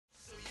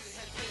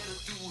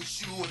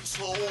you were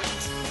told.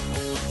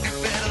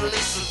 You better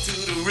listen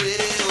to the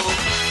radio.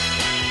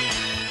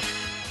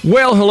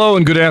 Well, hello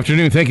and good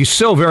afternoon. Thank you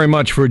so very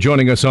much for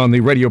joining us on the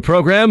radio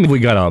program. We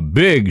got a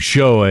big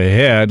show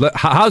ahead.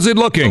 How's it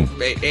looking?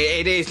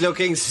 It is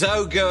looking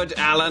so good,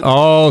 Alan.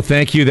 Oh,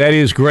 thank you. That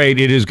is great.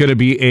 It is going to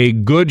be a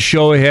good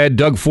show ahead.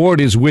 Doug Ford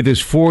is with us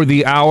for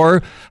the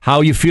hour. How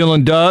you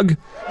feeling, Doug?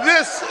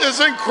 This is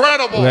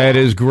incredible. That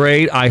is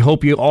great. I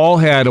hope you all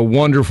had a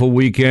wonderful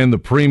weekend, the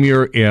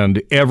premier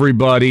and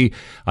everybody.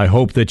 I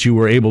hope that you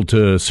were able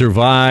to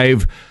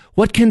survive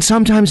what can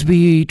sometimes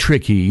be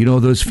tricky, you know,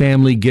 those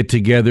family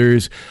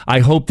get-togethers. I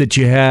hope that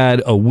you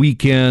had a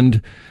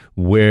weekend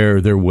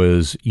where there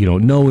was, you know,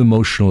 no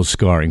emotional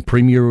scarring.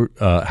 Premier,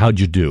 how'd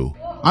you do?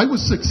 I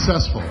was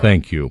successful.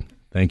 Thank you.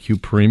 Thank you,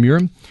 Premier.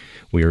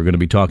 We are going to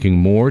be talking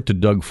more to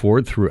Doug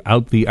Ford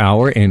throughout the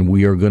hour, and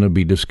we are going to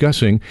be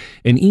discussing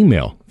an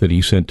email that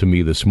he sent to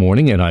me this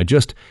morning, and I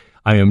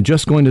am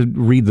just going to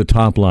read the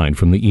top line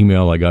from the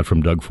email I got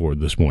from Doug Ford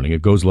this morning.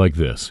 It goes like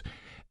this.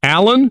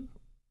 Alan,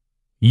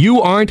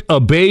 you aren't a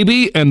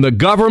baby, and the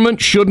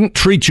government shouldn't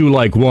treat you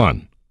like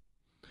one.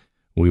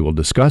 We will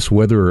discuss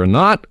whether or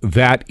not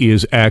that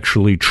is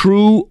actually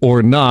true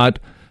or not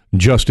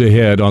just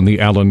ahead on the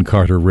Alan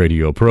Carter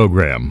radio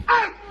program.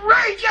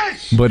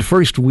 Outrageous! But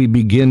first, we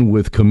begin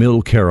with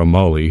Camille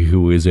Karamali,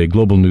 who is a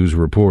global news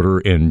reporter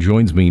and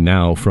joins me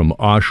now from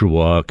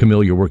Oshawa.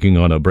 Camille, you're working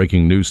on a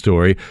breaking news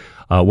story.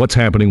 What's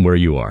happening where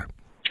you are?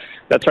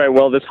 That's right.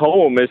 Well, this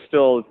home is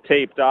still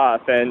taped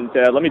off, and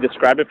let me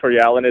describe it for you,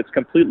 Alan. It's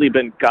completely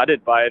been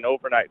gutted by an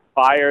overnight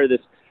fire. This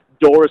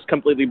door is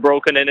completely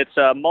broken, and it's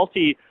a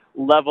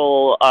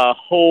multi-level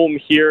home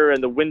here,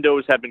 and the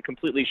windows have been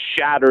completely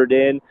shattered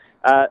in.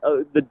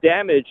 The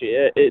damage,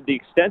 the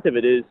extent of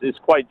it is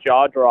quite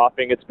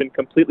jaw-dropping. It's been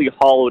completely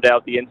hollowed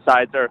out. The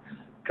insides are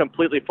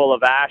completely full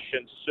of ash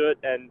and soot,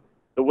 and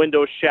the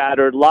windows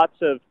shattered. Lots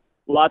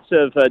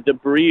of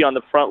debris on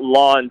the front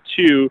lawn,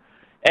 too.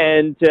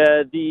 And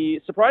the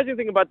surprising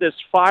thing about this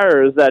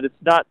fire is that it's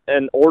not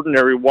an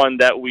ordinary one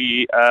that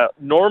we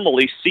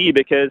normally see,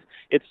 because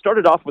it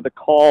started off with a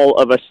call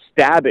of a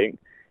stabbing.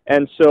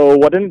 And so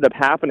what ended up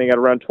happening at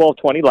around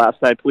 12:20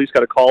 last night, police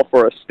got a call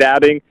for a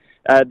stabbing.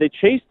 They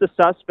chased the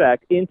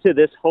suspect into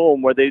this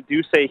home where they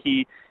do say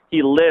he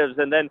lives.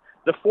 And then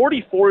the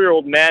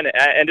 44-year-old man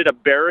ended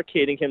up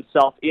barricading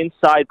himself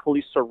inside.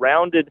 Police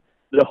surrounded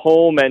the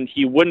home, and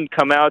he wouldn't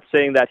come out,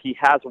 saying that he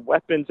has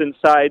weapons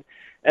inside.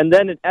 And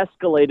then it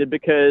escalated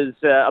because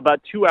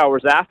about 2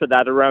 hours after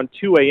that, around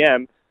 2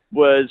 a.m.,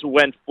 was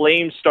when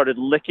flames started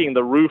licking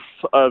the roof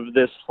of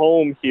this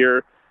home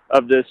here,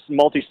 of this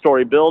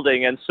multi-story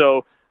building. And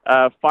so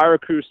fire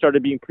crews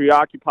started being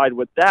preoccupied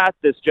with that.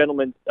 This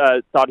gentleman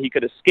thought he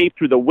could escape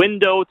through the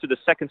window, to the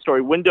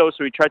second-story window,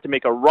 so he tried to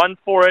make a run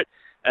for it.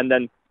 And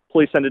then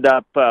police ended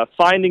up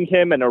finding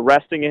him and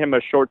arresting him a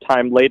short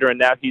time later, and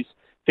now he's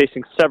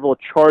facing several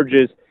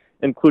charges,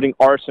 including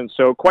arson.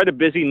 So quite a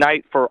busy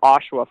night for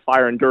Oshawa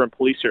Fire and Durham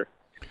Police here.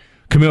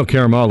 Camille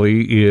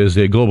Karamali is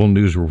a global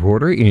news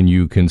reporter, and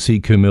you can see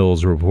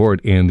Camille's report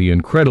and the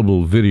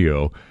incredible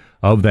video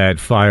of that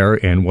fire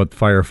and what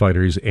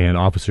firefighters and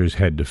officers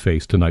had to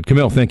face tonight.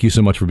 Camille, thank you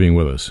so much for being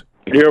with us.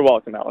 You're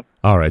welcome, Alan.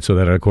 All right, so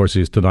that, of course,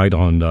 is tonight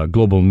on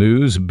Global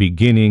News,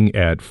 beginning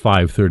at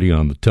 5:30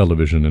 on the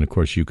television, and, of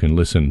course, you can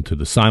listen to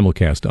the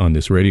simulcast on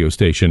this radio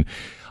station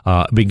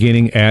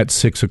beginning at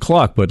 6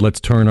 o'clock. But let's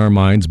turn our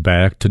minds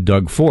back to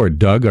Doug Ford.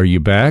 Doug, are you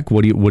back?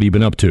 What have you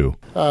been up to?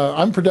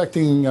 I'm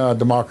protecting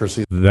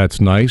democracy.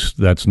 That's nice.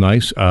 That's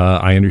nice.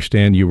 I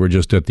understand you were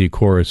just at the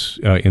chorus,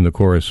 in the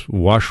chorus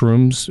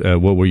washrooms.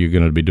 What were you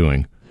going to be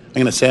doing?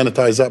 I'm going to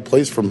sanitize that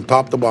place from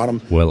top to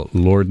bottom. Well,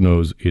 Lord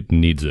knows it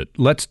needs it.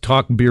 Let's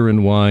talk beer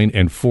and wine,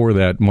 and for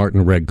that,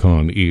 Martin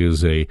Regcon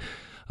is a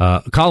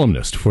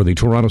columnist for the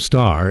Toronto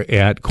Star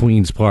at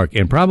Queen's Park,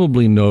 and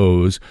probably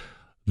knows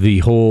the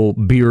whole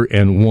beer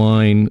and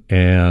wine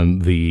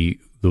and the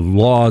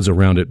laws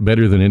around it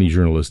better than any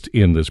journalist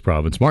in this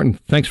province. Martin,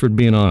 thanks for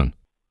being on.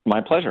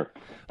 My pleasure.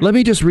 Let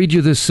me just read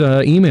you this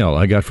email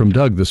I got from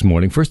Doug this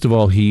morning. First of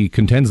all, he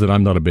contends that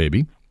I'm not a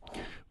baby,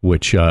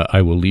 which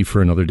I will leave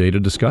for another day to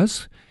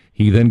discuss.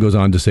 He then goes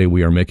on to say,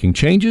 we are making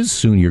changes.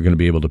 Soon you're going to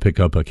be able to pick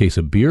up a case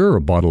of beer or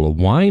a bottle of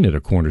wine at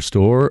a corner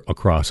store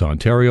across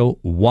Ontario.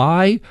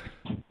 Why?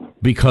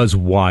 Because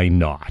why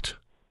not?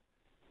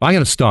 I'm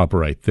going to stop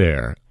right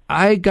there.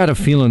 I got a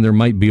feeling there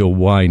might be a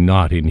why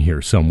not in here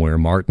somewhere,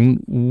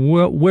 Martin.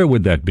 Where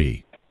would that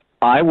be?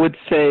 I would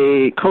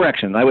say,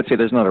 correction, I would say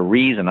there's not a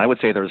reason. I would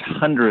say there's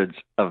hundreds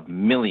of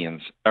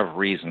millions of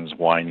reasons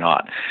why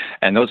not.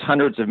 And those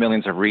hundreds of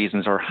millions of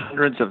reasons are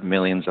hundreds of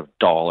millions of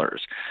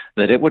dollars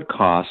that it would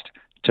cost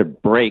to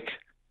break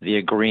the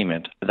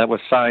agreement that was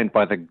signed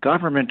by the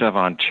government of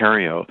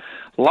Ontario,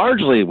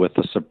 largely with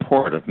the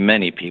support of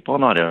many people,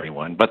 not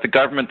everyone, but the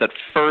government that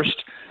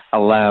first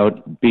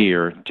allowed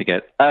beer to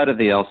get out of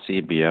the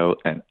LCBO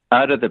and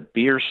out of the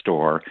beer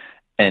store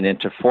and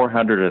into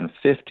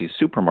 450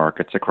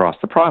 supermarkets across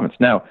the province.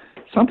 Now,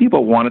 some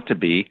people want it to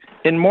be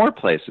in more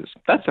places.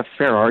 That's a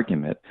fair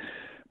argument.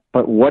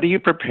 But what are you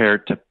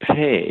prepared to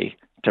pay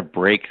to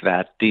break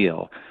that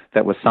deal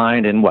that was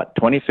signed in,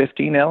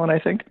 2015, Alan, I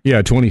think?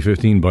 Yeah,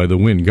 2015 by the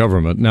Wynne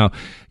government. Now,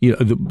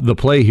 the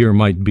play here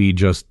might be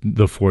just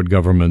the Ford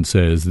government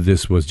says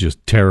this was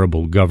just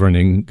terrible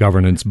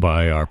governance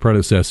by our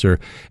predecessor,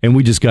 and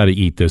we just got to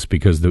eat this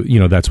because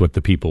that's what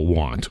the people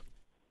want.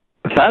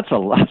 That's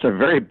a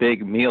very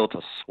big meal to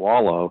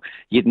swallow.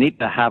 You'd need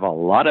to have a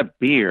lot of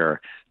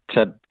beer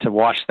to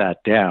wash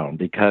that down,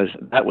 because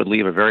that would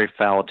leave a very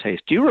foul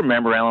taste. Do you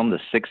remember, Alan, the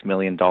 $6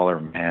 million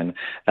man?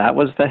 That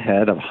was the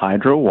head of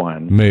Hydro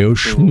One. Mayo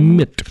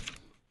Schmidt.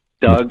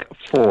 Doug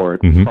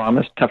Ford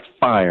promised to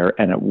fire,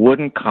 and it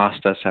wouldn't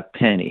cost us a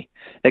penny.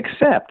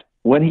 Except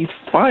when he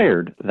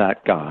fired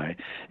that guy,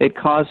 it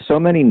caused so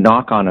many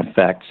knock-on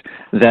effects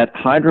that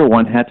Hydro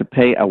One had to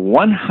pay a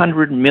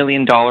 $100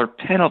 million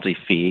penalty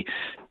fee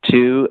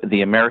to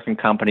the American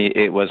company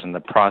it was in the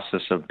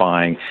process of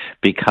buying,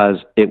 because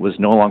it was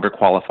no longer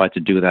qualified to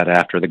do that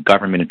after the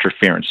government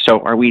interference. So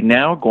are we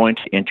now going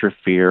to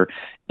interfere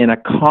in a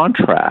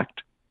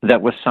contract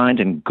that was signed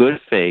in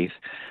good faith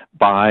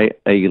by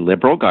a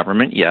liberal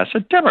government, yes, a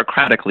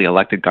democratically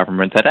elected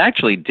government that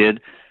actually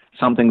did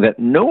something that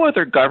no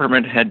other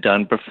government had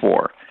done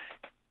before?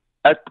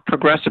 A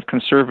progressive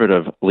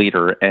conservative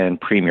leader and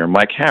premier,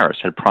 Mike Harris,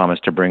 had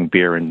promised to bring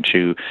beer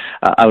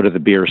out of the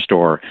beer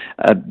store.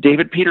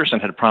 David Peterson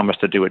had promised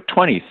to do it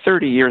 20,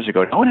 30 years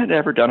ago. No one had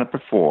ever done it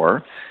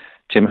before.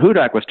 Tim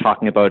Hudak was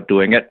talking about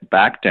doing it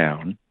back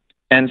down.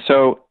 And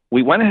so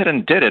we went ahead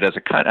and did it as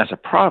a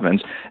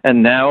province,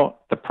 and now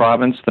the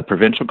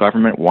provincial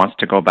government wants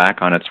to go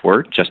back on its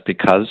word just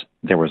because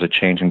there was a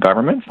change in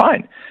government.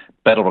 Fine.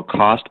 But it'll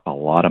cost a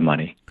lot of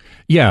money.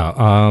 Yeah,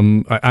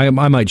 I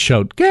might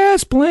shout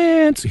gas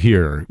plants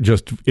here,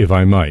 just if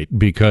I might,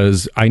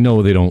 because I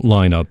know they don't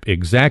line up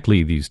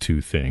exactly these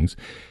two things.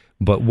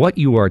 But what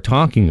you are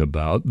talking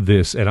about,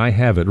 and I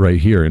have it right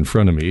here in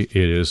front of me,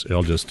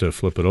 I'll just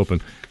flip it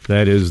open.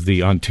 That is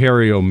the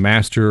Ontario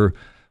Master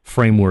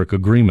Framework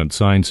Agreement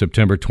signed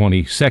September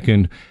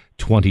 22nd,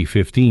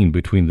 2015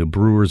 between the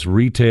Brewers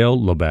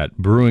Retail, Labatt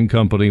Brewing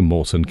Company,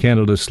 Molson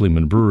Canada,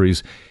 Sleeman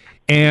Breweries,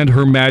 and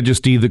Her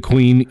Majesty the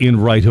Queen in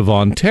Right of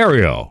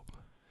Ontario.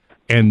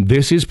 And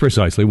this is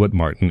precisely what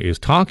Martin is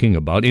talking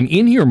about. And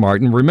in here,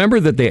 Martin, remember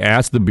that they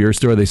asked the beer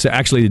store, they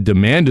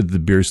demanded the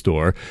beer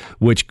store,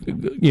 which,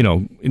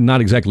 not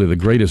exactly the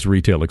greatest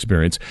retail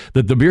experience,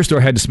 that the beer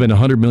store had to spend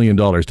 $100 million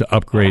to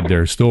upgrade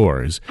their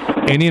stores.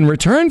 And in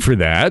return for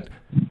that,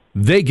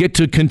 they get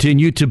to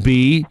continue to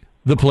be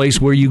the place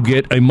where you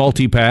get a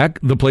multi-pack,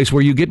 the place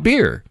where you get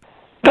beer.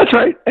 That's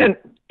right. And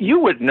you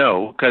would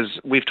know, because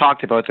we've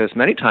talked about this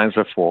many times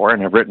before,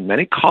 and I've written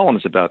many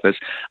columns about this.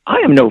 I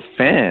am no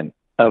fan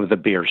of the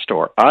beer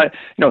store.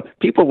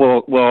 People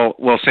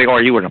will say, "Oh,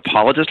 are you an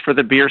apologist for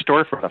the beer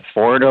store, for a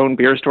foreign-owned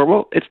beer store?"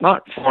 Well, it's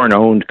not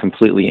foreign-owned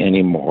completely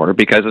anymore,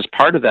 because as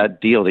part of that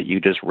deal that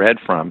you just read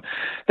from,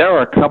 there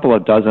are a couple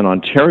of dozen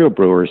Ontario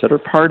brewers that are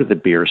part of the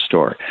beer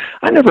store.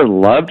 I never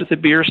loved the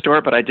beer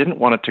store, but I didn't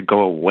want it to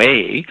go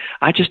away.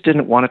 I just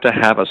didn't want it to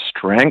have a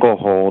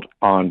stranglehold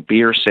on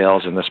beer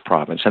sales in this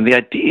province. And the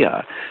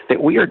idea that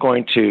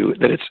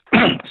it's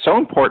so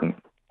important,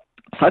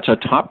 such a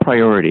top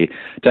priority,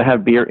 to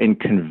have beer in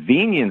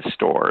convenience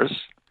stores.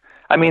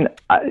 I mean,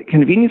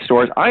 convenience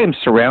stores, I am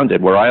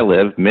surrounded where I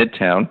live,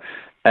 Midtown,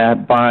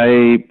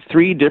 by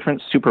 3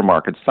 different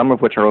supermarkets, some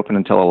of which are open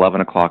until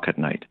 11 o'clock at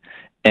night,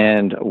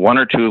 and 1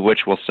 or 2 of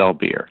which will sell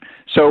beer.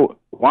 So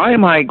why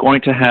am I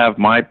going to have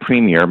my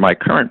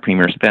current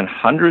premier, spend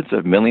hundreds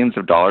of millions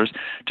of dollars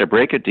to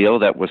break a deal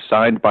that was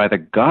signed by the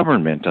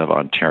government of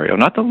Ontario,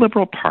 not the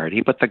Liberal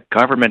Party, but the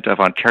government of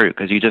Ontario,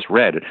 because you just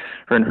read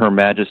Her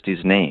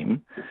Majesty's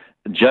name,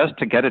 just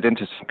to get it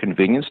into some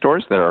convenience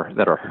stores that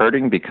are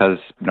hurting because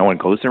no one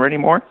goes there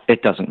anymore?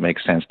 It doesn't make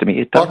sense to me.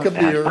 It doesn't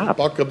add up.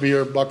 Buck of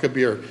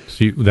beer.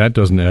 See, that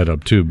doesn't add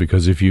up too,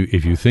 because if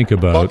you think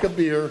about buck of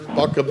beer.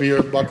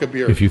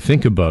 If you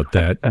think about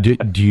that,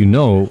 do you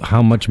know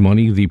how much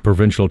money the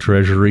provincial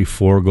treasury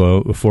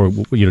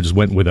just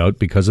went without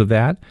because of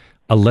that?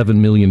 $11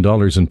 million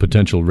in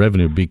potential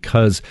revenue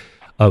because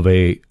of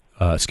a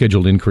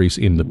scheduled increase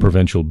in the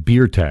provincial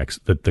beer tax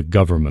that the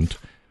government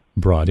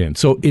brought in.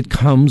 So it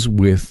comes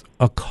with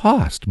a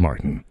cost,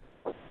 Martin.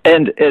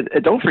 And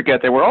don't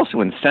forget, there were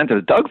also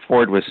incentives. Doug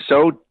Ford was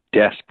so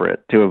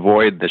desperate to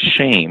avoid the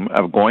shame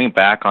of going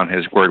back on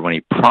his word when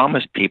he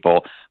promised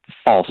people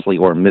falsely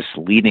or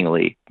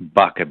misleadingly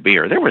buck a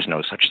beer. There was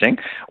no such thing.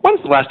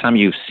 When's the last time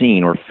you've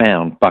seen or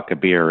found buck a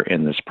beer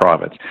in this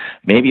province?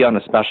 Maybe on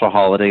a special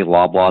holiday,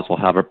 Loblaws will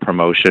have a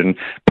promotion,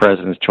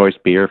 President's Choice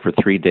beer for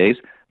 3 days.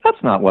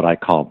 That's not what I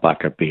call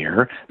buck a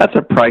beer. That's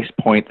a price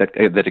point that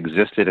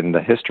existed in the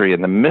history,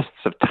 in the mists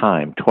of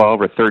time,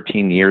 12 or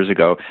 13 years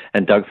ago,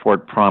 and Doug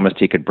Ford promised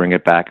he could bring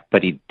it back,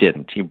 but he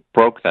didn't. He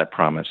broke that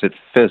promise. It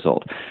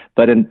fizzled.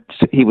 But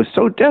he was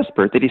so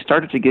desperate that he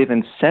started to give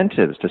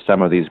incentives to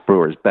some of these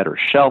brewers, better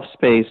shelf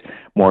space,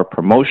 more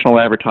promotional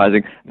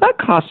advertising. That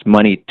costs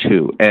money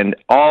too, and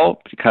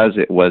all because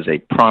it was a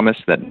promise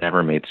that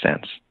never made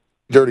sense.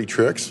 Dirty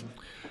tricks.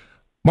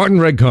 Martin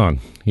Redcon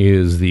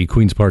is the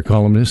Queen's Park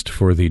columnist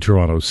for the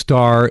Toronto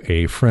Star,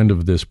 a friend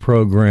of this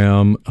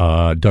program.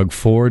 Doug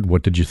Ford,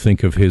 what did you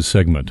think of his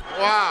segment?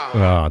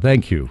 Wow.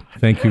 Thank you.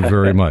 Thank you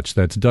very much.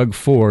 That's Doug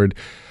Ford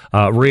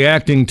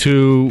reacting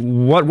to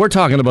what we're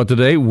talking about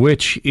today,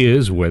 which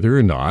is whether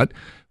or not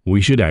we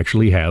should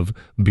actually have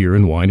beer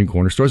and wine in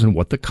corner stores and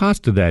what the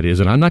cost of that is.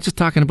 And I'm not just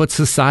talking about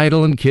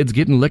societal and kids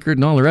getting liquored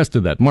and all the rest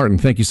of that. Martin,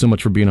 thank you so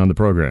much for being on the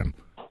program.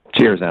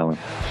 Cheers, Alan.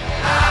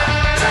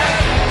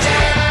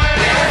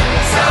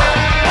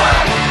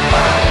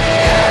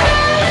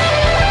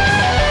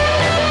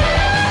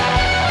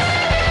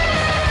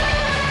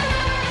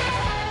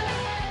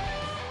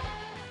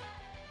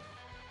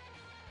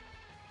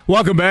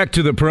 Welcome back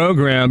to the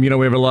program. You know,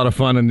 we have a lot of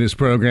fun in this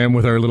program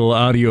with our little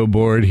audio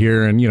board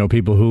here, and, you know,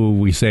 people who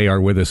we say are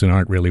with us and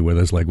aren't really with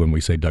us, like when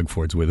we say Doug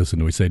Ford's with us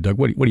and we say, Doug,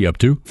 what are you up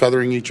to?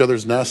 Feathering each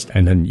other's nest.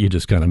 And then you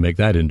just kind of make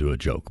that into a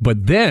joke.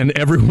 But then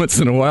every once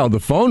in a while the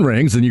phone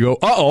rings and you go,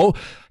 uh-oh,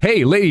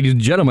 hey, ladies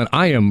and gentlemen,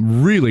 I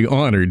am really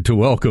honored to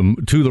welcome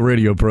to the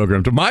radio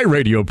program, to my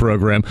radio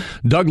program,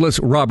 Douglas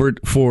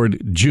Robert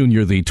Ford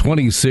Jr., the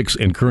 26th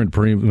and current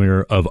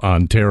Premier of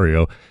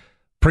Ontario.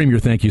 Premier,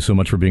 thank you so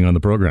much for being on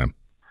the program.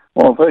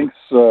 Well, thanks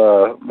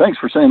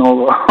for saying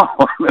all the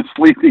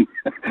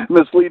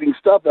misleading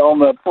stuff, Alan.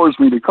 That forced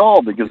me to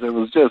call because it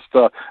was just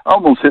I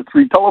almost hit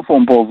 3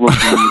 telephone poles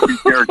listening to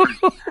these characters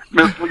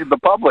mislead the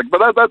public.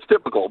 But that's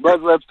typical.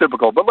 That's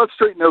typical. But let's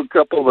straighten out a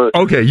couple of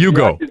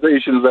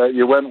accusations that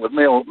you went with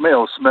Mayo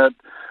Schmidt.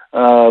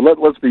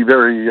 Let's be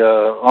very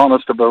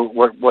honest about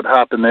what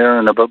happened there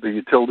and about the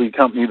utility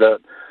company that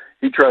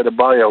he tried to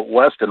buy out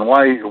west, and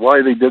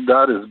why they did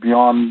that is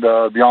beyond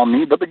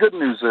me. But the good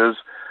news is,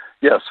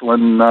 yes,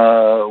 when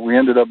we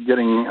ended up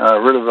getting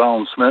rid of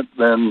Alan Schmidt,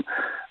 then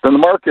the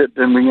market,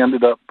 and we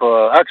ended up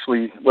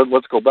actually,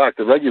 let's go back,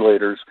 the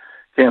regulators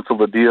canceled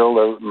the deal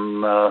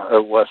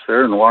out west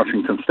there in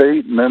Washington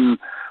State, and then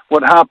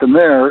what happened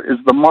there is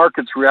the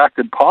markets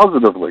reacted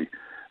positively.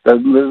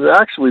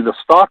 Actually, the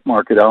stock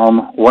market,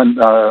 Alan,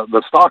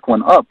 the stock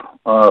went up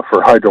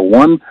for Hydro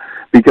One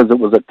because it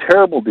was a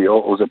terrible deal.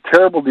 It was a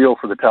terrible deal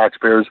for the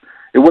taxpayers.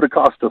 It would have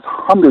cost us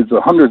hundreds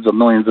of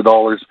millions of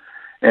dollars,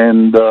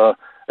 and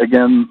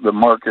again, the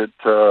market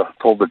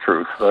told the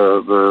truth.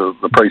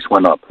 The price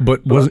went up.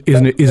 But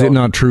is it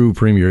not true,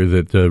 Premier,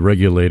 that the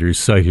regulators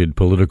cited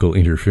political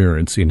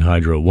interference in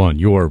Hydro One,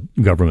 your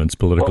government's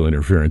political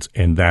interference,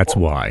 and that's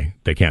why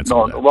they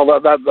canceled that? Well,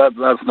 that's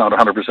not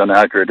 100%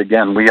 accurate.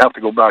 Again, we have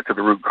to go back to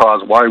the root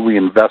cause. Why are we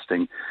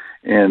investing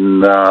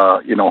in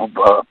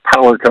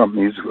power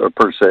companies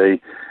per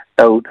se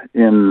out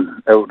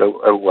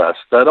west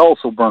that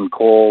also burn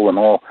coal and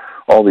all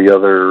the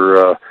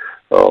other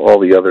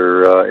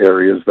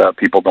areas that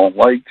people don't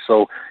like.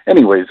 So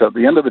anyways, at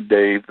the end of the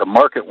day, the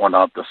market went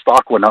up, the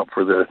stock went up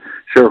for the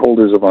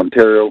shareholders of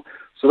Ontario.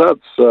 So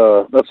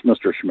that's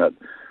Mr. Schmidt.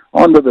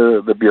 On to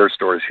the beer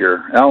stores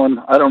here. Alan,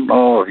 I don't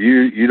know if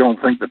you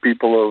don't think the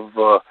people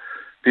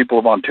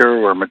of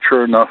Ontario are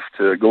mature enough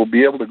to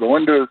be able to go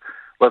into,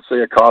 let's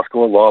say, a Costco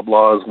or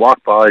Loblaws,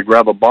 walk by,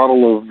 grab a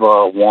bottle of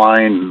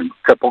wine,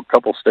 a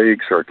couple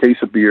steaks, or a case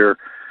of beer,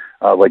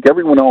 like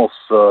everyone else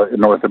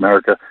in North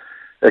America,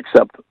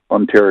 except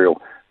Ontario.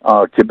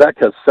 Quebec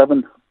has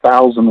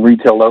 7,000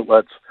 retail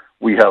outlets.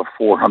 We have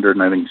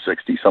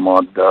 460 some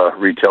odd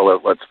retail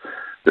outlets.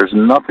 There's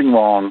nothing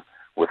wrong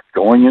with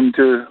going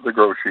into the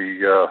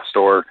grocery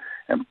store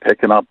and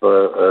picking up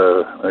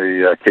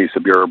a case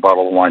of beer or a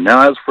bottle of wine.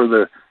 Now, as for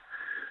the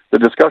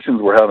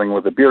discussions we're having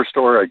with the beer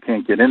store, I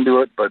can't get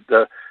into it, but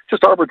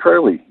just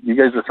arbitrarily, you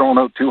guys are throwing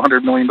out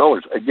 $200 million.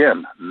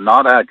 Again,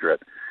 not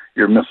accurate.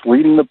 You're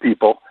misleading the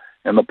people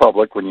and the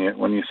public when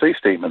you say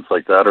statements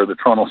like that, or the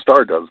Toronto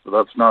Star does, but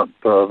that's not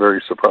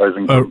very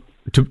surprising.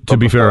 To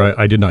be fair,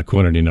 I did not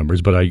quote any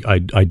numbers, but I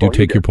do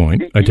take your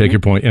point. I take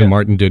your point, and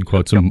Martin did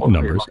quote some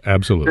numbers.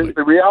 Absolutely.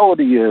 The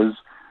reality is,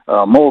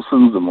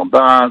 Molson's and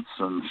Labatt's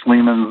and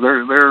Sleeman's,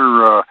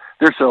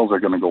 their sales are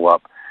going to go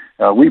up.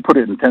 We put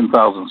it in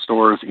 10,000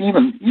 stores.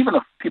 Even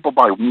if people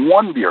buy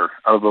one beer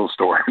out of those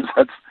stores,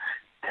 that's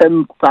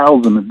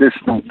 10,000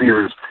 additional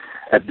beers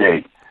a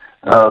day.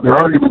 Their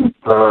argument,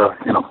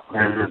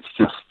 it's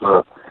just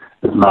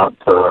is not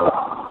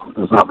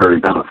very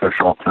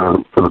beneficial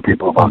for the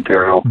people of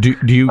Ontario.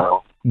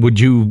 Would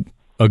you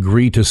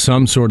agree to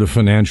some sort of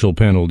financial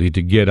penalty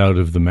to get out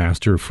of the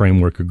master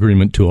framework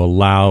agreement to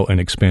allow an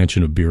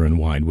expansion of beer and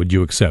wine? Would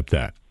you accept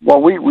that?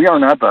 Well, we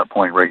aren't at that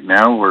point right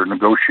now. We're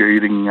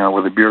negotiating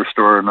with a beer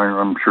store, and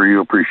I'm sure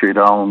you appreciate,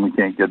 Alan, we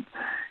can't get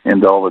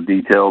into all the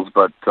details,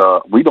 but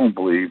we don't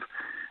believe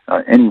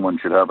anyone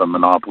should have a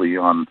monopoly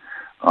on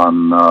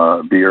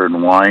beer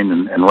and wine,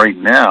 and right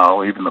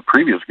now, even the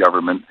previous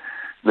government,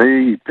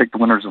 they picked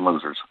winners and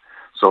losers.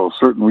 So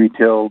certain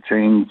retail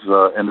chains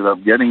ended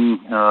up getting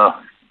the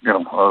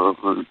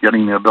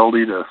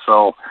ability to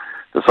sell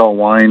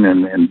wine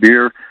and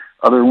beer.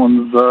 Other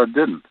ones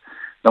didn't.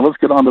 Now let's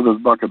get on to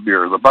this buck of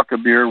beer. The buck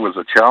of beer was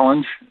a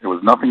challenge. It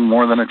was nothing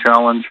more than a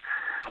challenge.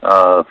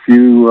 A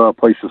few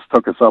places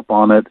took us up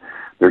on it.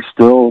 There's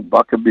still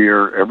buck of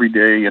beer every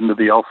day into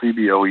the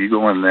LCBO. You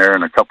go in there,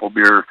 and a couple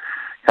beer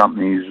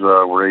companies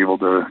were able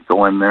to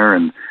go in there,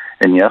 and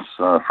yes,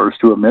 first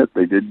to admit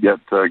they did get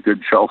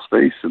good shelf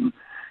space, and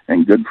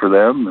good for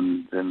them,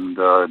 and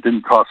it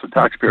didn't cost the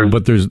taxpayers.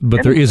 But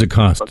there is a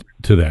cost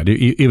to that,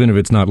 even if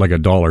it's not like a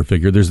dollar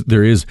figure.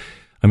 There is.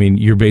 I mean,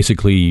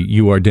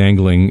 you are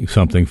dangling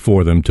something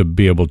for them to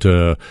be able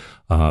to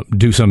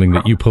do something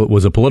that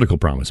was a political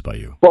promise by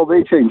you. Well,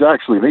 they changed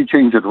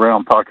it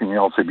around, talking the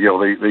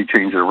LCBO. They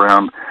changed it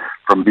around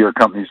from beer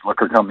companies,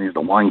 liquor companies,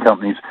 to wine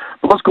companies.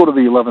 But let's go to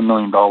the $11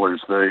 million.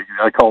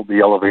 I call it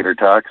the elevator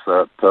tax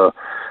that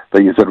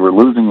you said we're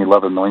losing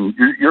 $11 million.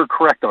 You're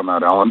correct on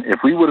that, Alan.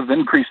 If we would have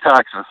increased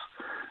taxes,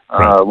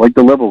 like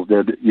the Liberals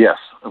did, yes,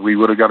 we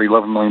would have got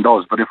 $11 million.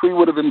 But if we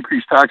would have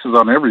increased taxes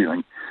on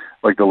everything,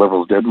 like the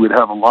Liberals did, we'd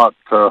have a lot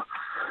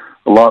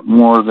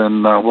more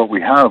than what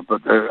we have.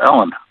 But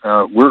Alan,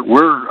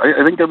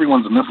 I think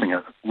everyone's missing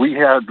it. We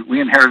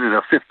inherited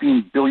a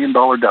 $15 billion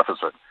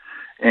deficit,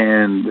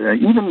 and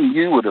even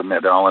you would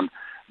admit, Alan,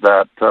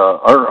 that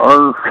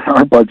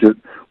our budget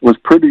was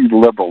pretty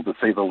liberal, to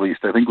say the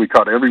least. I think we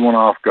caught everyone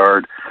off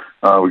guard.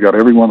 We got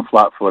everyone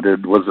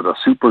flat-footed. Was it a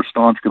super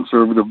staunch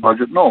conservative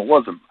budget? No, it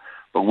wasn't.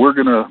 But we're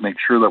going to make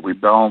sure that we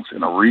balance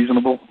in a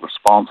reasonable,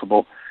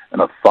 responsible,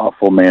 and a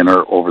thoughtful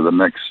manner over the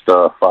next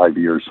 5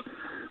 years.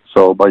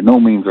 So by no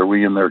means are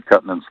we in there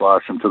cutting and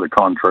slashing. To the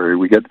contrary,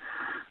 we get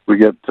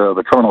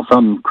the Toronto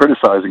Sun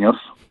criticizing us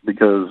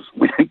because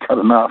we ain't cut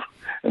enough,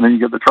 and then you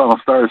get the Toronto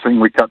Star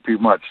saying we cut too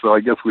much. So I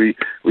guess we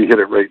hit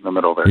it right in the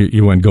middle there.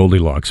 You went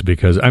Goldilocks,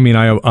 because I mean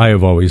I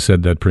have always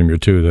said that, Premier,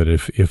 too, that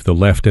if the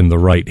left and the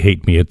right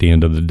hate me at the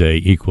end of the day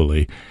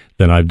equally,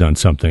 then I've done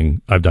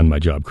my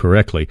job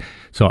correctly.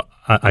 So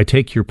I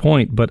take your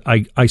point, but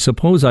I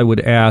suppose I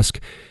would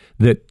ask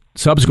that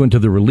subsequent to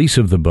the release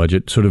of the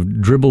budget, sort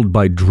of dribbled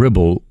by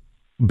dribble,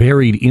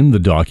 buried in the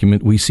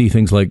document, we see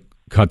things like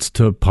cuts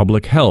to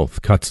public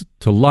health, cuts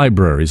to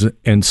libraries,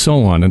 and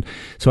so on. And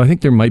so I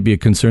think there might be a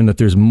concern that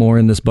there's more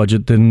in this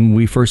budget than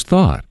we first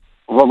thought.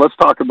 Well, let's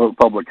talk about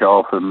public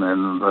health,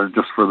 and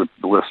just for the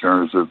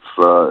listeners,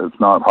 it's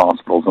not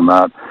hospitals and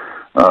that.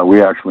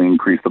 We actually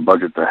increased the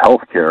budget to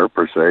healthcare,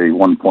 per se,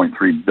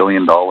 $1.3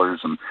 billion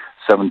and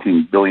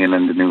 $17 billion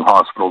into new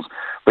hospitals.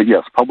 But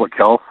yes, public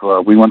health,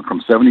 we went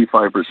from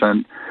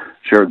 75%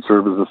 shared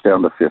services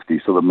down to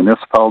 50. So the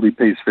municipality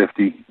pays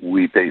 50,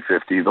 we pay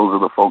 50. Those are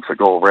the folks that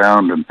go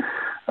around and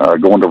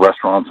go into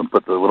restaurants and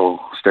put the little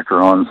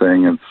sticker on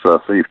saying it's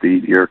safe to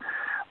eat here.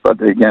 But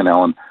again,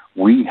 Alan,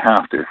 we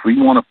have to, if we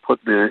want to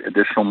put the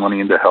additional money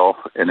into health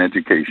and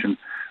education,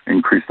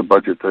 increase the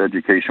budget to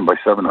education by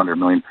 $700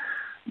 million,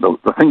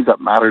 the things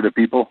that matter to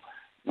people,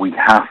 we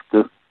have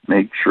to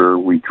make sure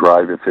we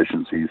drive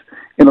efficiencies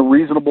in a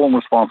reasonable and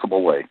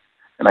responsible way.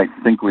 And I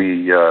think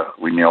we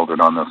nailed it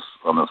on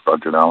this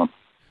budget, Alan.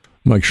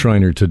 Mike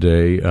Schreiner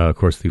today, of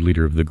course, the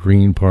leader of the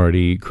Green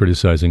Party,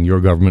 criticizing your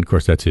government. Of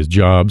course, that's his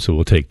job, so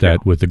we'll take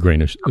that with a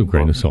grain of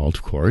salt,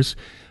 of course.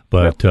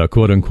 But,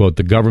 quote unquote,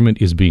 the government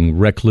is being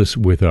reckless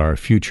with our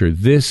future.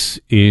 This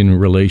in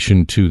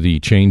relation to the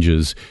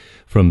changes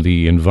from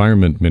the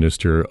Environment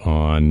Minister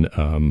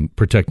on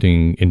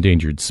protecting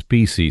endangered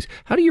species.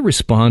 How do you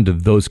respond to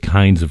those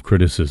kinds of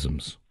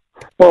criticisms?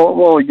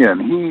 Well, again,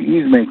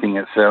 he's making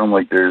it sound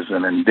like there's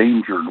an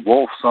endangered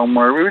wolf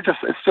somewhere. It's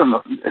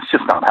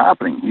just not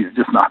happening. He's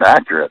just not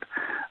accurate.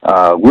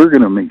 We're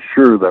going to make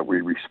sure that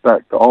we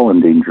respect all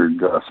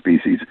endangered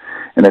species.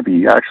 And if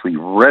he actually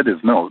read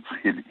his notes,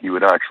 he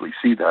would actually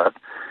see that.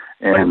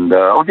 And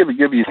I'll give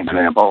you an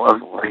example.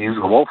 I use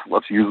the wolf.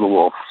 Let's use the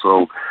wolf.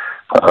 So,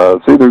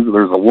 say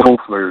there's a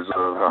wolf. There's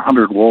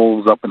 100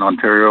 wolves up in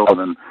Ontario, and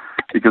then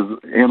because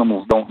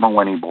animals don't know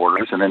any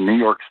borders, and in New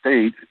York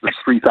State there's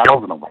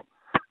 3,000 of them.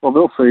 Well,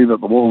 they'll say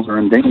that the wolves are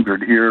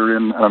endangered here,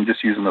 and I'm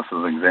just using this as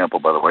an example,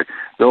 by the way.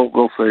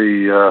 They'll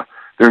say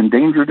they're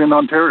endangered in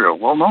Ontario.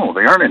 Well, no,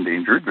 they aren't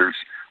endangered. There's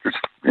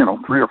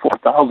 3,000 or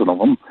 4,000 of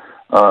them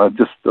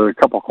just a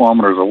couple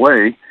kilometers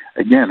away.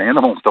 Again,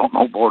 animals don't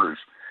know borders.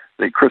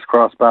 They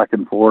crisscross back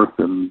and forth,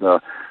 and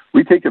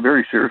we take it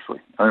very seriously.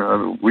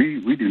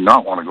 We do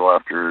not want to go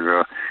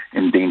after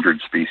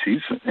endangered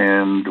species,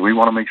 and we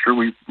want to make sure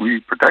we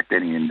protect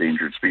any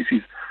endangered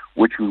species,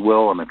 which we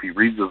will. And if he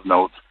reads his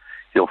notes,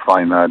 he'll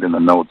find that in the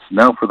notes.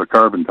 Now for the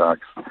carbon tax.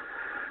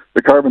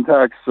 The carbon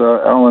tax,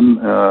 Alan,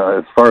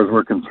 as far as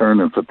we're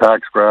concerned, it's a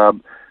tax grab.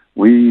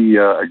 We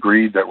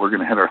agreed that we're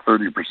going to hit our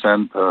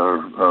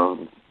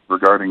 30%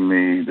 regarding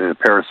the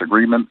Paris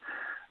Agreement,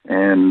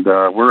 and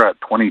we're at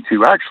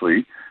 22.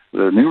 Actually,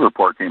 the new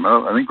report came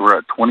out. I think we're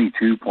at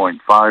 22.5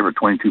 or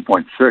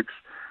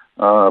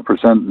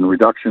 22.6% in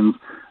reductions,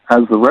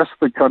 as the rest of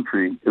the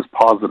country is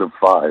positive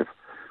 5.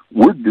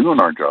 We're doing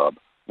our job.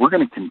 We're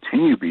going to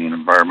continue being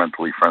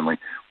environmentally friendly.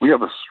 We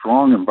have a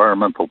strong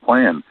environmental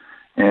plan,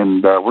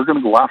 and we're going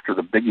to go after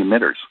the big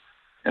emitters.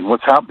 And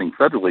what's happening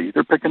federally,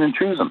 they're picking and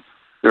choosing.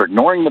 They're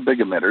ignoring the big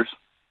emitters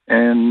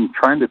and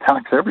trying to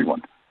tax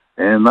everyone.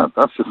 And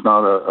that's just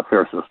not a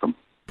fair system.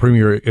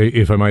 Premier,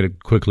 if I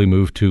might quickly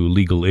move to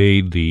legal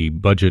aid, the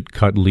budget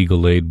cut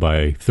legal aid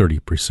by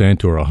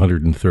 30% or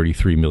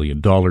 $133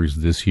 million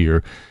this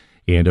year.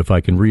 And if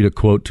I can read a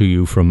quote to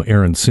you from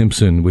Aaron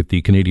Simpson with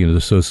the Canadian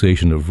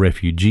Association of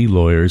Refugee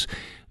Lawyers,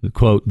 the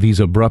quote, "These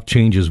abrupt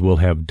changes will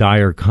have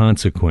dire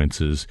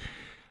consequences."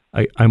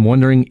 I'm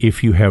wondering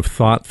if you have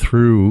thought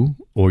through,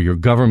 or your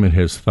government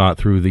has thought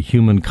through, the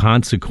human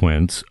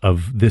consequence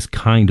of this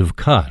kind of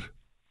cut.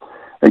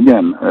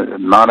 Again,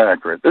 not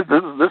accurate. This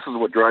is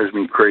what drives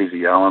me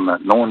crazy, Alan,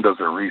 that no one does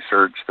their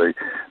research.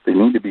 They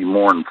need to be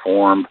more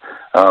informed.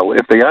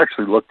 If they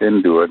actually looked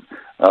into it,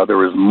 there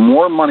was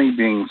more money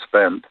being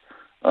spent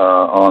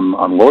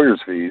on lawyers'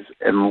 fees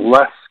and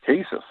less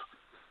cases.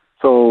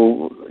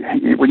 So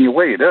when you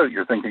weigh it out,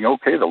 you're thinking,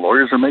 okay, the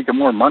lawyers are making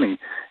more money,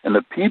 and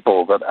the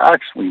people that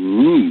actually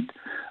need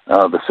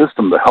the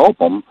system to help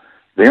them,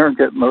 they aren't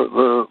getting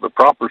the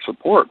proper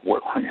support.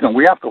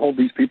 We have to hold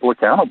these people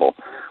accountable.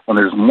 When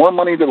there's more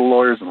money to the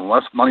lawyers and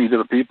less money to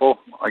the people,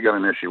 I got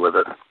an issue with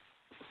it.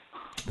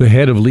 The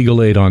head of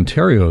Legal Aid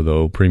Ontario,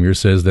 though, Premier,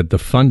 says that the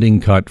funding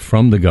cut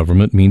from the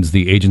government means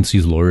the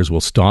agency's lawyers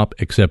will stop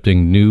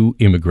accepting new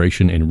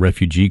immigration and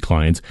refugee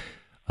clients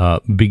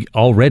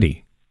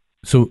already.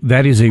 So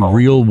that is a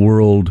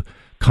real-world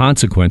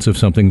consequence of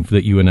something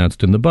that you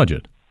announced in the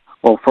budget.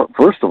 Well,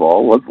 first of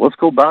all, let's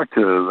go back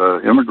to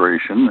the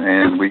immigration,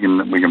 and we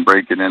can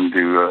break it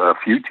into a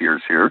few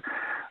tiers here.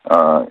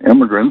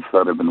 Immigrants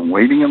that have been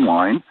waiting in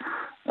line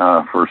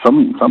for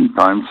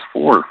sometimes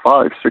 4,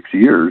 5, 6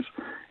 years,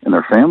 and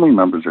their family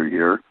members are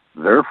here.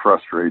 They're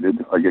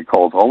frustrated. I get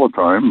calls all the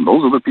time.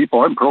 Those are the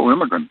people. I'm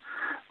pro-immigrant.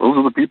 Those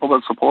are the people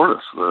that support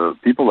us. The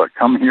people that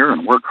come here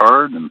and work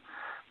hard and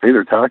pay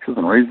their taxes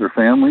and raise their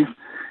families.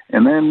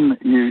 And then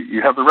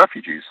you have the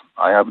refugees.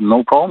 I have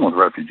no problem with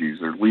refugees.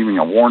 They're leaving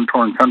a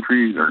war-torn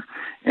country. They're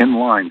in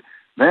line.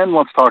 Then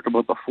let's talk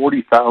about the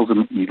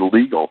 40,000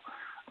 illegal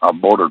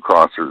border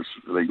crossers.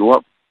 They go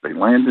up, they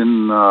land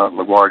in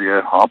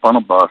LaGuardia, hop on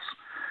a bus,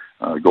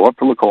 go up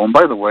to Lacombe.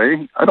 By the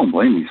way, I don't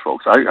blame these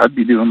folks. I'd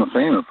be doing the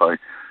same if I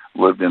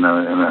lived in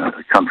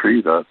a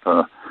country that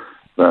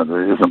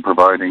isn't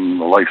providing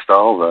the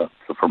lifestyle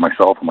for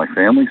myself and my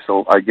family.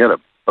 So I get it,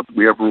 but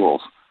we have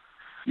rules.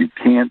 You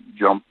can't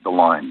jump the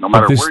line. No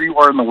matter where you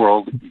are in the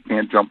world, you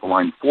can't jump the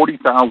line.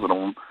 40,000 of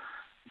them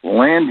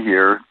land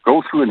here,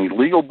 go through an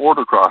illegal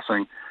border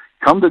crossing,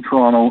 come to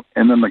Toronto,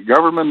 and then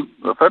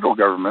the federal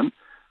government,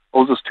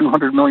 owes us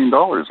 $200 million,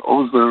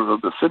 owes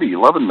the city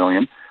 $11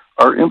 million.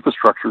 Our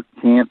infrastructure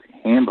can't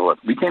handle it.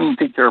 We can't even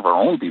take care of our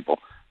own people,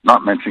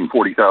 not mentioning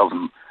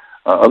 40,000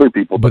 other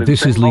people. But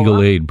this is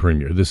legal aid,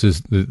 Premier. This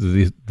is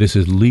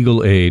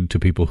legal aid to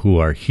people who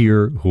are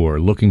here, who are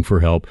looking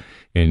for help,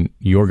 and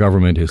your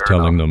government is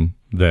telling them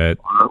that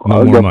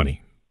no more money.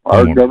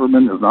 Our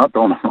government is not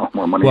throwing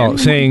more money. Well,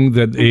 saying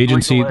that the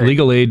agency,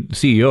 legal aid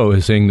CEO,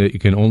 is saying that you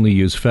can only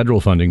use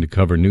federal funding to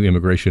cover new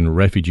immigration and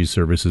refugee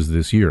services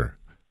this year.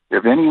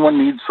 If anyone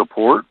needs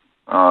support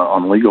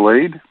on legal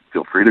aid,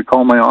 feel free to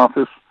call my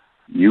office.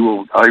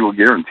 I will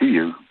guarantee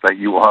you that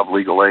you will have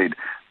legal aid.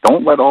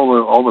 Don't let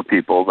all the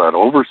people that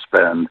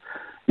overspend.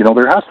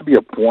 There has to be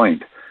a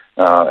point,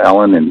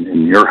 Alan,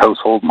 in your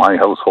household, my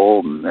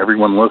household, and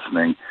everyone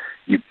listening.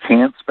 You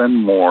can't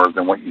spend more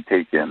than what you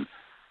take in.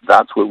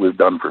 That's what we've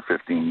done for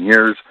 15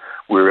 years.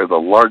 We're the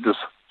largest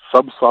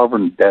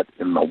sub-sovereign debt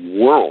in the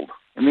world,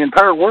 in the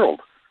entire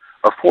world.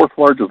 Our fourth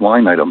largest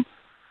line item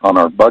on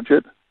our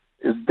budget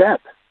is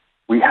debt.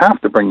 We have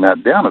to bring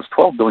that down. It's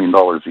 $12 billion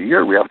a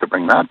year. We have to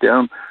bring that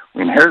down.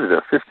 We inherited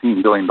a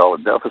 $15 billion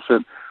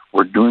deficit.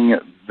 We're doing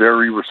it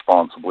very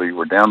responsibly.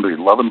 We're down to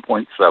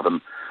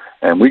 11.7,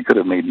 and we could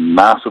have made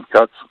massive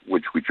cuts,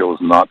 which we chose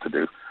not to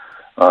do.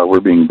 We're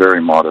being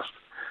very modest.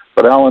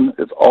 But, Alan,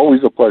 it's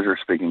always a pleasure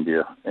speaking to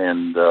you,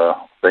 and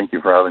thank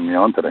you for having me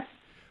on today.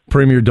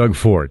 Premier Doug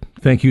Ford,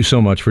 thank you so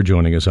much for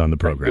joining us on the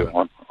program. Thank you,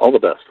 Alan. All the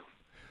best.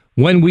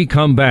 When we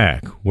come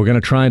back, we're going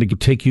to try to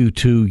take you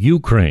to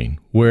Ukraine,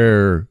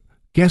 where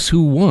guess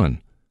who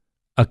won?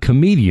 A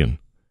comedian.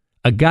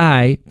 A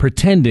guy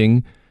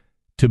pretending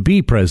to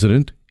be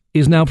president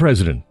is now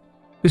president.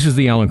 This is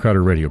the Alan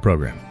Crowder Radio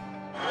Program.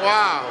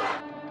 Wow.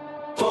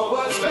 For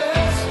what's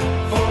best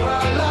for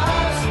our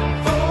lives,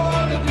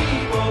 for the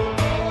people.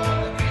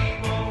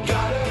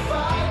 Gotta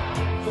fight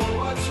for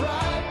what's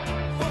right,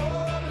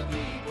 for the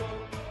people.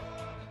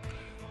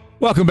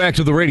 Welcome back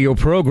to the radio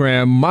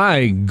program.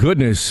 My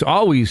goodness,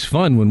 always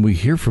fun when we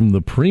hear from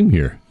the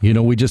Premier.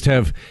 We just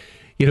have,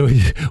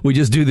 we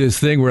just do this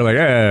thing where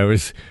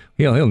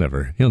he'll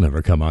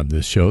never come on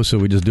this show, so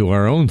we just do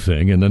our own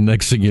thing, and the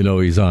next thing you know,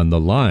 he's on the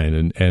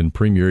line. And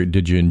Premier,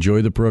 did you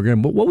enjoy the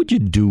program? What would you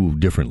do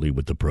differently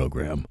with the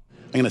program?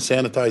 I'm going to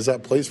sanitize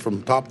that place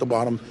from top to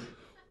bottom.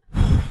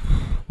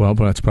 Well,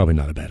 but that's probably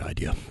not a bad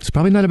idea. It's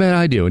probably not a bad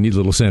idea. We need a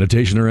little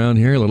sanitation around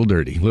here, a little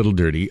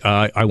dirty.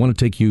 I want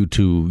to take you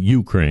to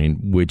Ukraine,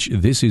 which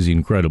this is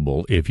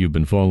incredible if you've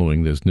been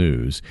following this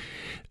news.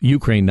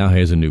 Ukraine now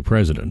has a new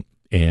president.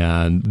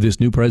 And this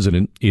new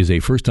president is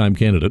a first-time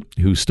candidate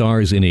who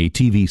stars in a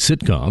TV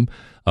sitcom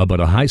about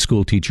a high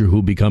school teacher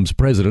who becomes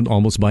president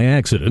almost by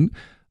accident.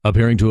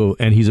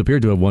 and he's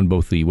appeared to have won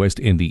both the West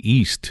and the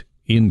East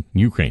in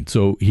Ukraine.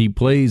 So he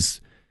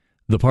plays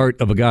the part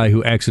of a guy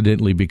who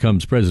accidentally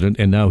becomes president,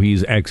 and now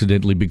he's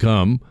accidentally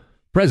become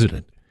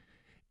president.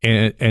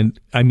 And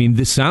I mean,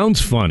 this sounds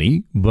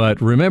funny,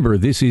 but remember,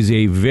 this is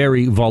a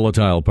very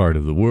volatile part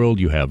of the world.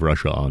 You have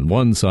Russia on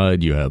one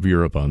side, you have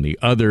Europe on the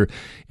other,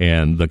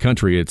 and the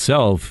country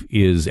itself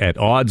is at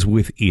odds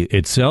with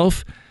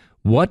itself.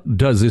 What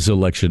does this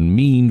election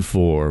mean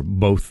for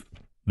both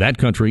that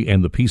country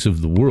and the peace of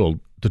the world?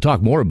 To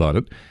talk more about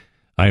it,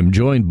 I am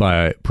joined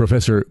by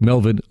Professor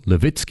Melvin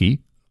Levitsky,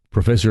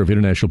 Professor of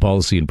International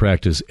Policy and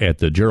Practice at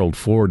the Gerald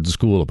Ford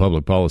School of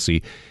Public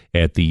Policy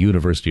at the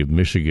University of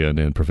Michigan,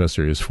 and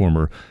Professor is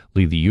formerly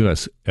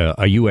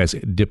a U.S.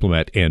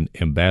 diplomat and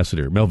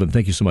ambassador. Melvin,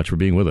 thank you so much for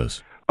being with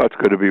us. Oh, it's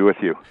good to be with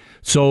you.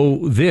 So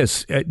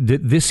this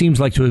seems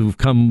like to have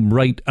come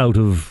right out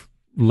of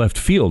left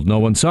field. No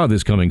one saw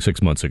this coming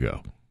 6 months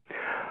ago.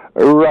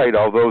 Right,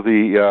 although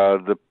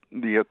the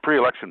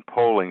pre-election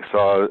polling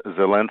saw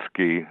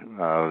Zelensky,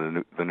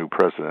 the new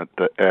president,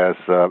 as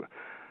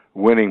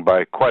winning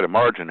by quite a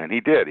margin, and he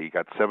did. He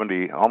got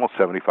almost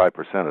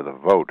 75% of the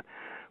vote,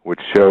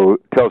 which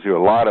tells you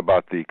a lot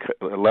about the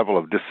level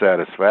of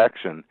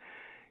dissatisfaction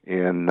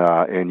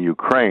in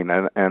Ukraine,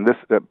 and this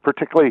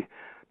particularly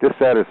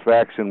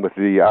dissatisfaction with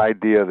the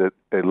idea that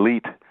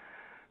elite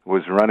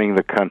was running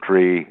the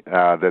country,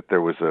 that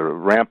there was a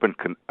rampant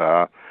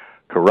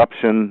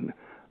corruption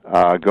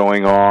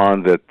going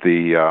on, that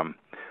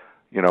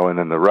and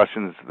then the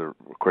Russians,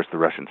 of course, the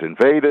Russians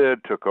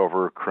invaded, took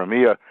over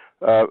Crimea.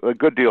 A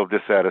good deal of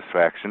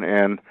dissatisfaction,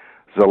 and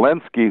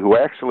Zelensky, who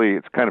actually,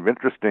 it's kind of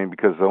interesting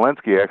because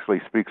Zelensky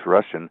actually speaks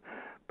Russian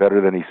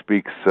better than he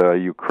speaks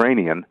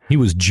Ukrainian. He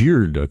was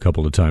jeered a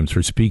couple of times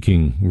for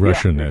speaking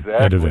Russian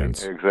at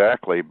events.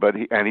 Exactly, but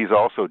he's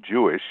also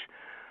Jewish,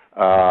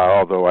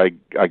 although I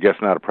guess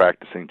not a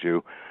practicing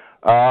Jew.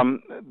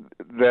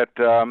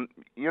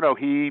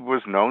 He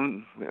was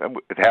known.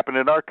 It happened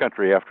in our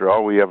country. After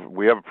all, we have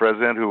a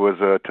president who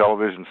was a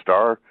television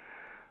star.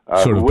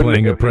 Sort of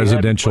playing a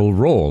presidential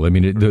role. I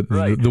mean,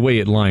 the way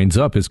it lines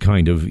up is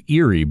kind of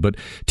eerie. But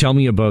tell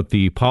me about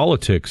the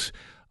politics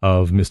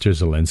of Mr.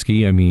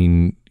 Zelensky. I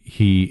mean,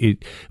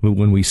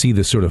 when we see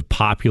this sort of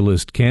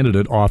populist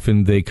candidate,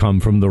 often they come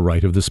from the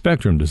right of the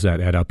spectrum. Does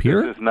that add up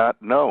here? This is not.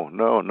 No,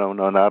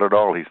 not at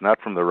all. He's not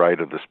from the right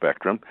of the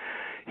spectrum.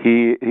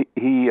 He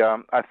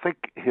I think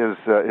his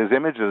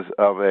image is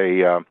of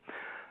he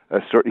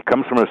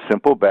comes from a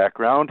simple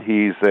background.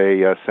 He's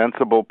a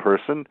sensible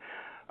person.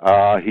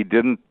 He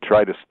didn't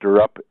try to stir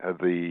up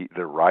the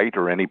right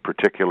or any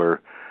particular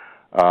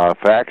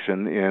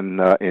faction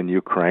in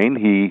Ukraine.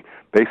 He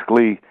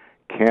basically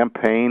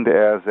campaigned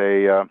as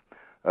a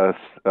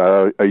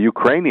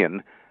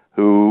Ukrainian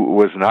who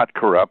was not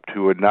corrupt,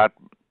 who had not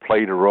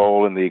played a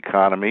role in the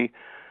economy,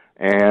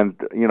 and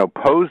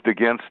posed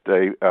against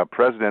a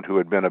president who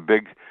had been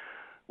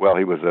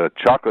he was a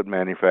chocolate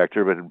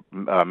manufacturer, but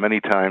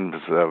many times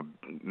a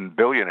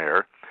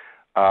billionaire.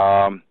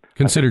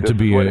 Considered to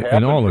be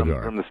an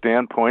oligarch. From the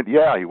standpoint, he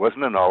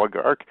wasn't an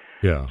oligarch.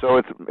 Yeah. So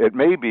it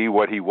may be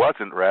what he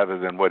wasn't rather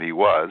than what he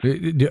was.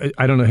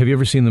 I don't know. Have you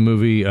ever seen the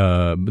movie,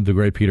 the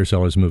great Peter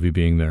Sellers movie,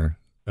 Being There,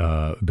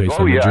 based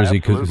on the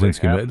Jerzy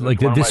Kosinski? Like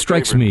this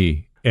strikes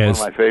me as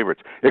one of my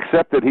favorites.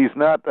 Except that he's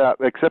not.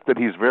 Except that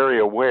he's very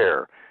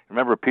aware.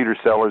 Remember Peter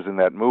Sellers in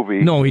that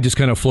movie? No, he just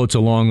kind of floats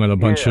along on a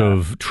bunch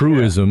of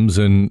truisms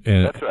and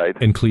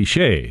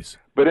cliches.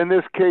 But in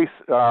this case,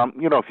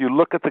 if you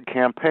look at the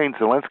campaign,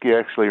 Zelensky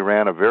actually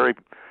ran a very,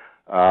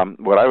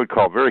 what I would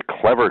call very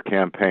clever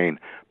campaign,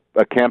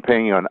 a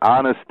campaign on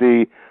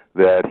honesty,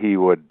 that he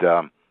would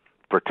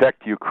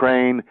protect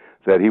Ukraine,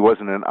 that he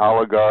wasn't an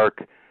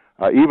oligarch,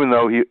 even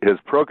though his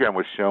program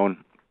was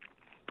shown,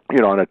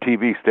 on a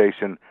TV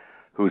station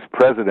whose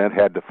president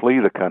had to flee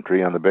the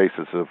country on the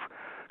basis of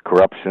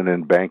corruption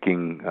and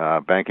banking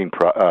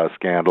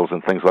scandals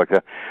and things like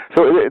that.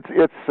 So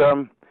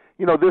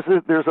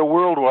there's a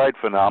worldwide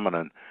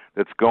phenomenon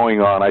that's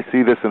going on. I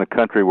see this in a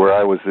country where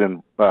I was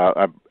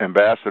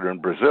ambassador in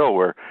Brazil,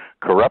 where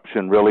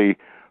corruption really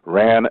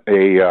was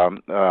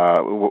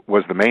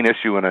the main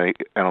issue in an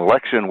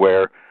election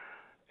where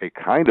a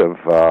kind of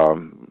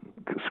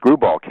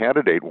screwball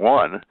candidate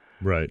won.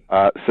 Right.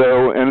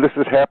 And this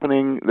is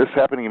happening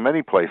in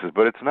many places,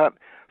 but it's not.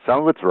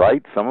 Some of it's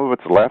right, some of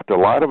it's left. A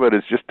lot of it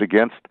is just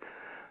against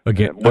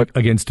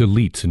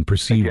elites and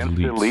perceived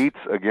elites.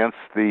 Against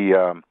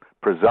the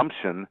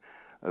presumption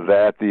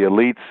that the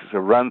elites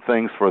run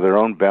things for their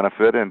own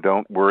benefit and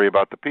don't worry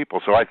about the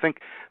people. So I think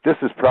this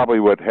is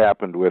probably what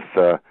happened with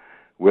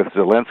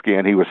Zelensky,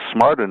 and he was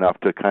smart enough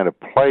to kind of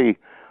play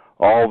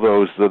all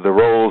those the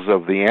roles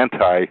of the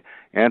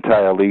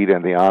anti-elite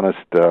and the honest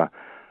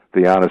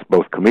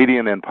both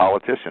comedian and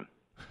politician.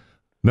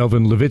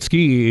 Melvin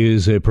Levitsky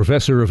is a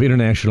professor of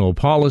international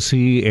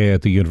policy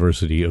at the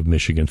University of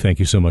Michigan. Thank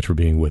you so much for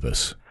being with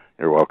us.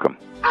 You're welcome.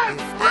 If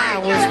I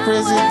was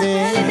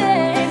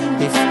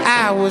president, if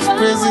I was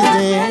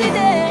president,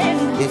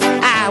 if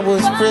I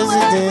was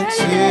president,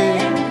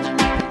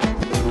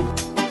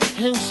 yeah.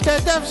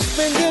 Instead of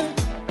spending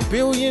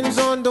billions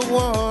on the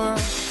war,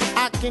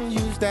 I can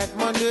use that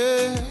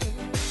money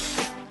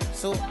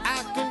so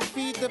I can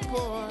feed the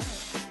poor.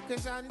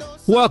 'Cause I know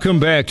Welcome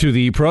back to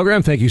the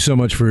program. Thank you so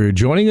much for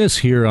joining us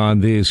here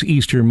on this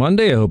Easter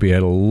Monday. I hope you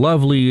had a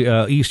lovely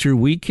Easter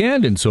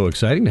weekend, and so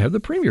exciting to have the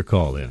Premier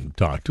call in,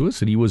 talk to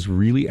us, and he was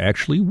really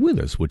actually with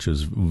us, which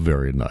is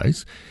very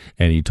nice.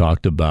 And he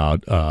talked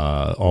about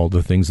all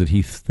the things that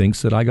he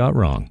thinks that I got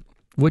wrong,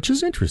 which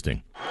is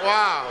interesting.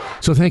 Wow.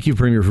 So thank you,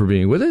 Premier, for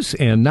being with us.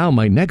 And now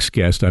my next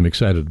guest, I'm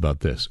excited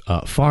about this.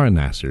 Farah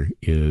Nasser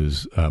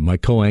is my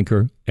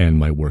co-anchor and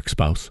my work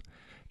spouse,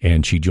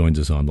 and she joins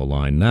us on the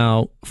line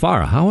now.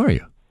 Farah, how are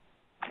you?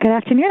 Good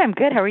afternoon. I'm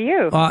good. How are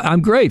you?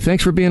 I'm great.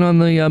 Thanks for being on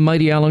the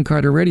Mighty Alan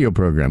Carter radio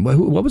program.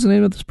 What was the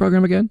name of this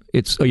program again?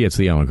 It's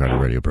the Alan Carter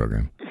radio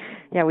program.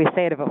 Yeah, we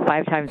say it about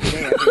 5 times a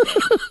day.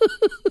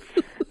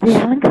 The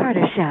Alan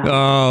Carter Show.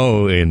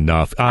 Oh,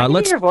 enough.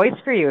 Let's hear your voice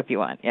for you if you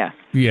want. Yeah.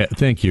 Yeah,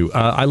 thank you.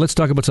 Let's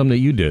talk about something that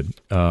you did,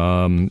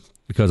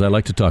 because I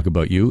like to talk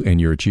about you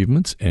and your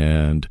achievements.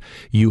 And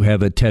you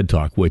have a TED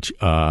Talk, which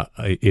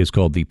is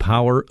called The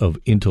Power of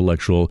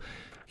Intellectual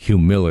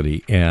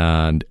Humility.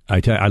 And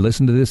I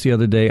listened to this the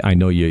other day. I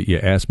know you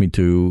asked me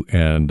to,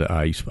 and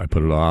I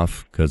put it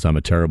off because I'm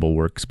a terrible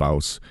work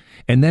spouse.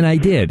 And then I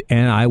did,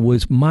 and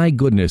my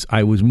goodness,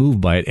 I was moved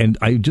by it. And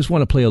I just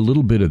want to play a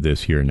little bit of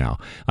this here now.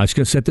 I'm just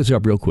going to set this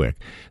up real quick.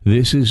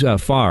 This is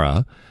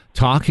Farah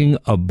talking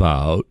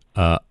about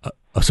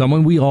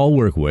someone we all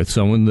work with,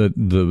 someone that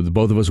the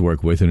both of us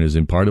work with, and is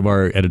in part of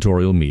our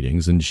editorial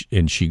meetings.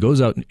 And she goes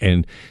out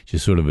and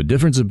she's sort of a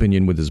difference of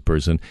opinion with this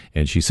person,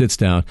 and she sits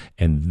down,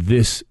 and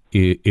this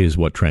is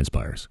what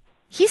transpires.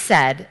 He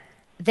said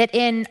that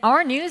in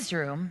our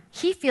newsroom,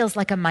 he feels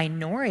like a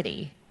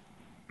minority.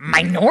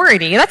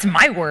 Minority? That's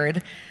my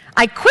word.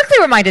 I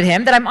quickly reminded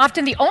him that I'm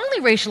often the only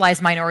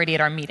racialized minority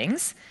at our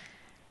meetings.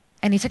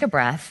 And he took a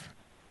breath,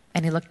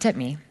 and he looked at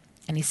me,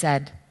 and he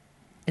said,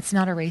 "It's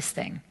not a race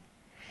thing.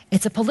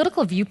 It's a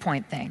political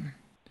viewpoint thing."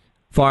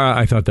 Farah,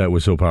 I thought that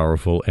was so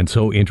powerful and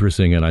so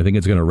interesting, and I think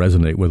it's going to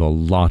resonate with a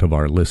lot of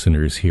our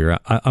listeners here.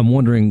 I'm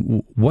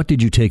wondering, what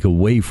did you take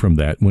away from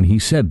that when he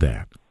said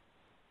that?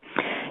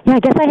 Yeah, I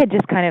guess I had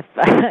just kind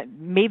of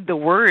made the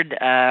word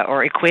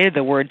or equated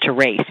the word to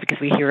race because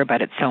we hear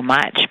about it so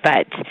much.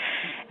 But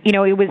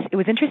it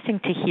was interesting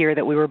to hear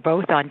that we were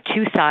both on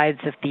two sides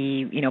of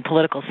the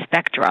political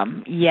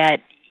spectrum.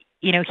 Yet,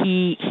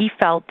 he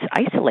felt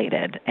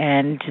isolated,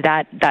 and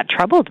that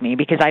troubled me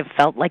because I've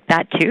felt like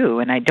that too,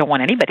 and I don't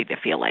want anybody to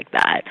feel like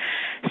that.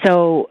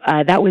 So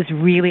that was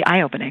really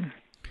eye-opening.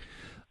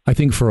 I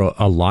think for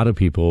a lot of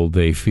people,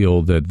 they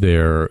feel that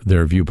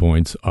their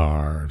viewpoints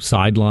are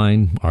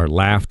sidelined, are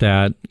laughed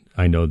at.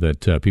 I know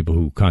that people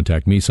who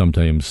contact me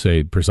sometimes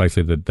say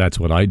precisely that that's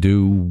what I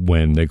do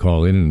when they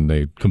call in and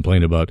they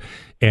complain about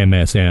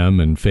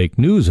MSM and fake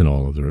news and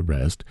all of the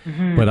rest.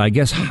 Mm-hmm. But I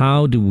guess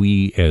how do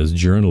we as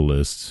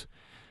journalists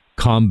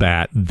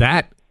combat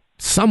that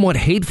somewhat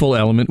hateful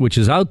element which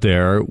is out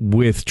there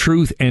with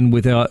truth and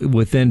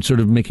with then sort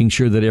of making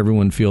sure that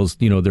everyone feels,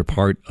 they're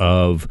part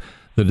of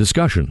the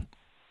discussion?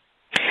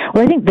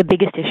 Well, I think the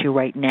biggest issue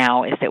right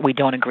now is that we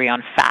don't agree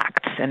on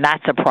facts, and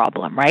that's a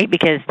problem, right?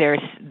 Because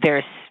there's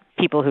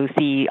people who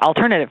see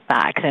alternative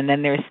facts, and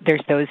then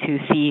there's those who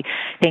see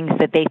things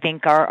that they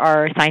think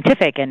are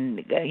scientific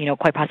and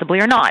quite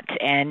possibly are not.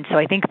 And so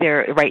I think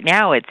right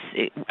now it's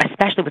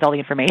especially with all the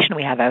information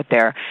we have out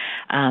there,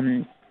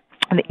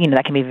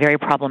 that can be very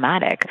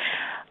problematic.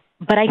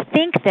 But I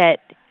think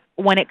that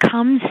when it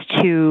comes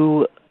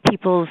to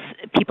people's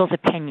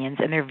opinions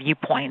and their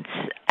viewpoints,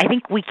 I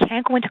think we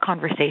can't go into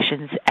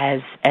conversations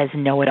as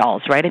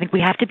know-it-alls, right? I think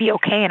we have to be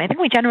okay, and I think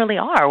we generally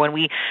are. When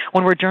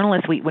we're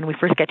journalists, when we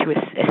first get to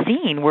a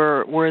scene,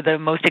 we're the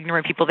most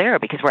ignorant people there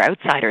because we're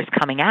outsiders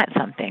coming at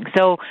something.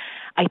 So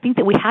I think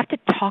that we have to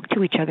talk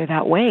to each other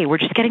that way. We're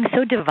just getting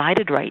so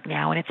divided right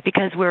now, and it's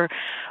because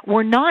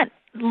we're not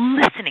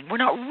listening. We're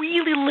not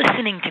really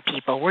listening to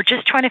people. We're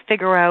just trying to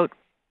figure out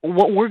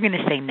what we're going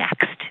to say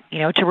next,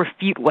 to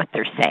refute what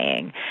they're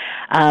saying.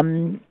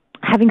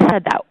 Having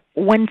said that,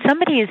 when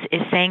somebody is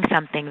saying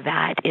something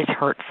that is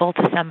hurtful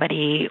to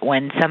somebody,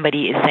 when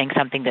somebody is saying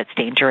something that's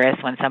dangerous,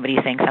 when somebody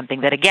is saying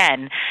something that,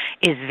 again,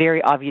 is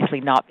very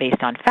obviously not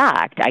based on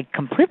fact, I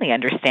completely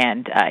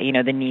understand,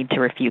 the need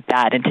to refute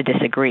that and to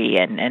disagree,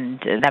 and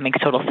that makes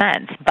total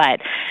sense. But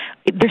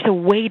there's a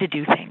way to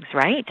do things,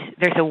 right?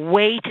 There's a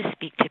way to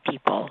speak to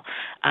people,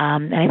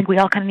 and I think we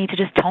all kind of need to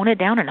just tone it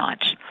down a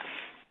notch.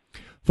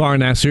 Farah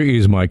Nasser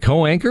is my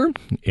co-anchor,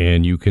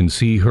 and you can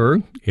see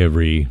her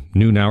every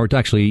noon hour.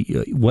 Actually,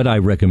 what I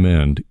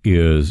recommend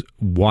is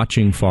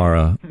watching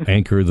Farah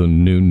anchor the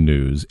noon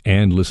news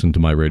and listen to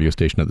my radio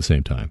station at the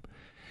same time.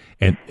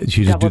 And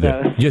she just do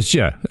that.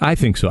 Yeah, I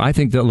think so. I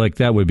think that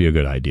that would be a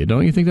good idea.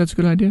 Don't you think that's a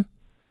good idea?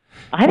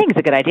 I think it's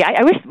a good idea.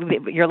 I wish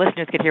your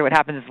listeners could hear what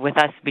happens with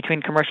us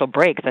between commercial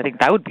breaks. I think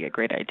that would be a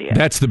great idea.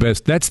 That's the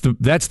best. That's the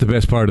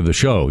best part of the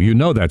show.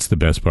 That's the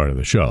best part of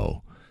the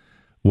show.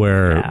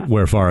 Where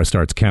Farah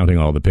starts counting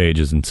all the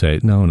pages and say,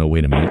 no,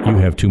 wait a minute, you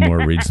have 2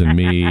 more reads than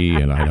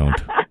me, and I don't.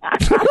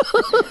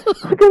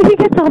 How come he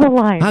gets all the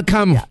lines? How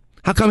come? Yeah.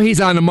 How come he's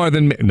on more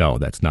than me? No,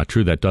 that's not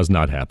true. That does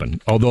not happen.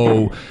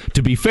 Although,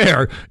 to be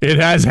fair, it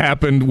has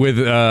happened with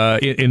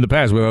in the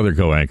past with other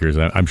co-anchors.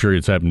 I'm sure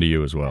it's happened to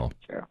you as well.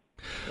 True.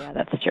 Yeah,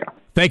 that's true.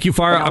 Thank you,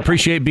 Farah.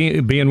 Appreciate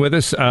being with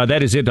us.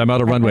 That is it. I'm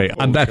out of runway.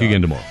 I'm back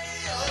again tomorrow.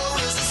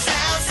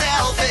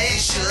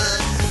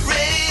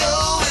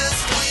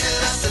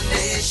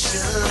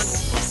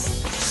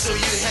 So you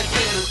had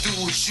better do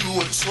what you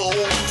were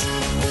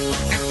told.